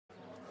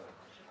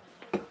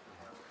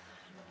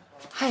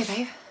Hi,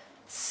 babe.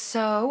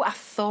 So, I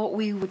thought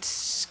we would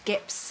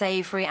skip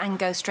savoury and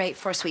go straight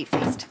for a sweet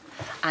feast.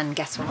 And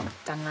guess what?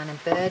 Dandelion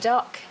and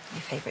burdock,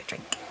 your favourite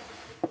drink.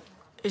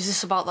 Is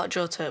this about that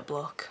Joe Tate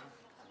bloke?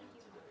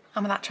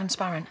 Am I that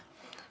transparent?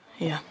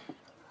 Yeah,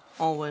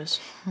 always.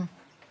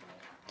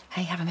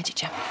 Hey, have a midget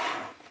jam.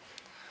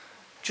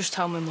 Just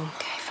tell me, Mum.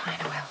 OK, fine,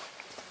 I will.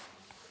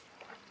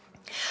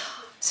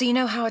 So you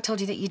know how I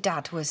told you that your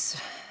dad was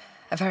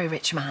a very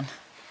rich man?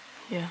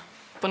 Yeah,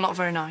 but not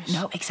very nice.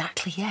 No,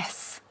 exactly,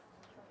 yes.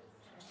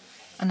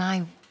 And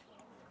I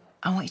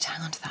want you to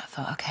hang on to that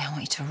thought, OK? I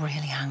want you to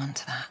really hang on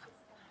to that.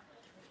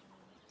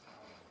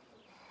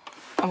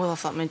 I will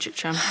have that midget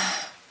jam.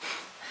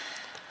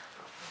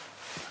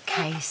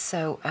 OK,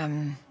 so,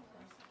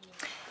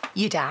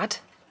 your dad,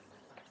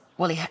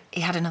 well, he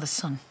had another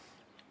son.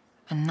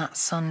 And that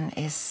son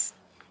is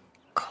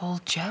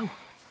called Joe.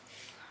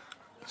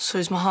 So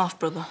he's my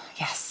half-brother?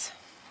 Yes.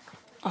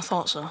 I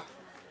thought so.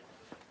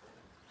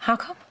 How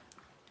come?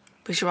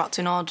 Because you're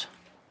acting odd.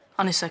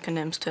 And his second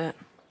name's Tate.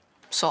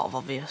 Sort of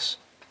obvious.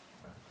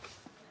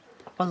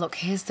 Well, look,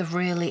 here's the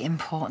really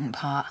important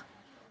part.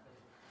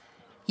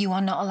 You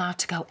are not allowed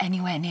to go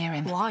anywhere near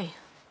him. Why?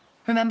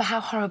 Remember how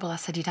horrible I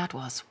said your dad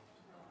was?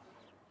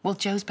 Well,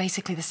 Joe's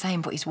basically the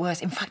same, but he's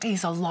worse. In fact,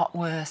 he's a lot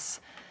worse.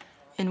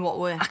 In what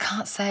way? I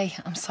can't say.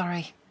 I'm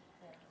sorry.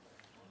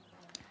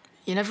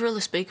 You never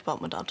really speak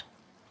about my dad.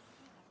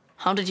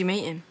 How did you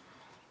meet him?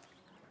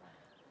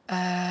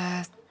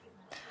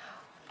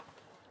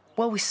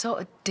 Well, we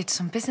sort of did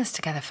some business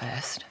together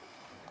first.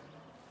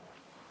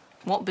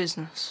 What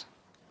business?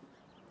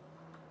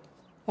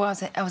 Well,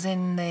 I was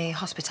in the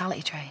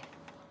hospitality trade.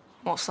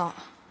 What's that?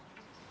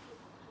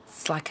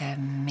 It's like a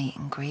meet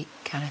and greet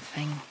kind of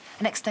thing.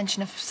 An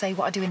extension of, say,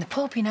 what I do in the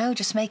pub, you know,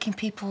 just making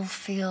people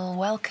feel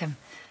welcome.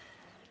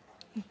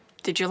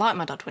 Did you like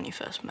my dad when you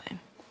first met him?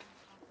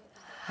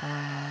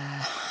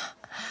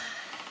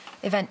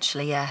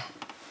 Eventually, yeah.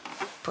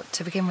 But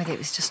to begin with, it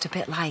was just a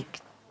bit like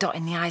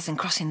dotting the I's and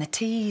crossing the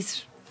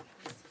T's.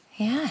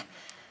 Yeah.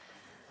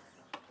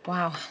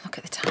 Wow, look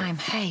at the time.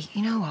 Hey,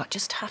 you know what?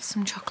 Just have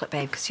some chocolate,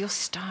 babe, because you're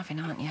starving,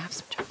 aren't you? Have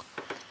some chocolate.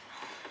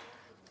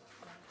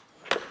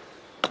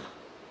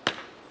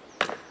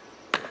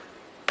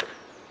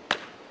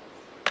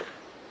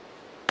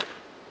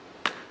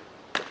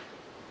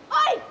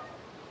 Oi!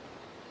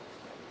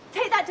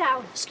 Take that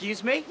down.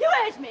 Excuse me? You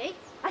heard me.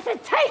 I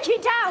said take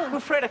it down. I'm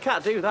afraid I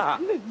can't do that.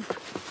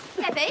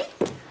 Debbie?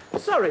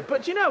 Sorry,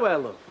 but do you know her,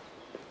 love?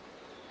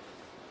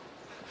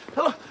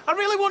 Hello, I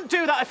really wouldn't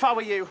do that if I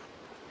were you.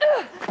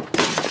 Well,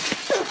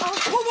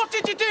 what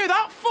did you do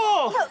that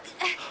for? Look,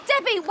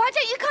 Debbie, why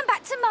don't you come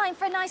back to mine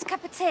for a nice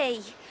cup of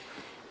tea?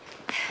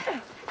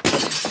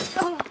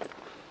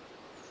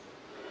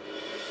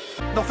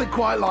 Nothing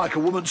quite like a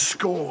woman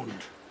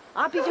scorned.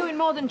 I'd be doing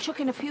more than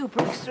chucking a few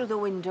bricks through the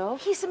window.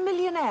 He's a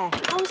millionaire.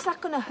 How's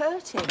that going to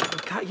hurt him? Well,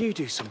 can't you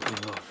do something,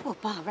 love? Well,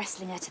 bar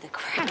wrestling her to the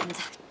ground.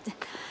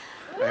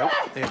 Well,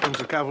 here comes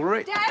the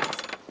cavalry. Dad!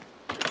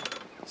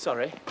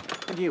 Sorry,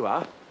 and you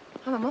are?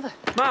 I'm a mother.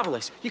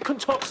 Marvellous. You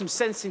couldn't talk some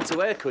sense into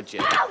her, could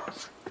you?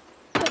 Out!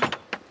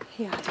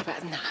 Yeah, I do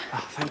better than that.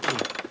 Oh, thank you.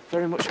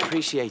 Very much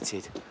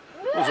appreciated.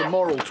 There's a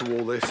moral to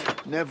all this.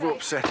 Never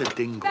upset a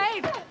dingle.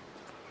 Babe!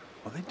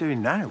 What are they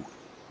doing now?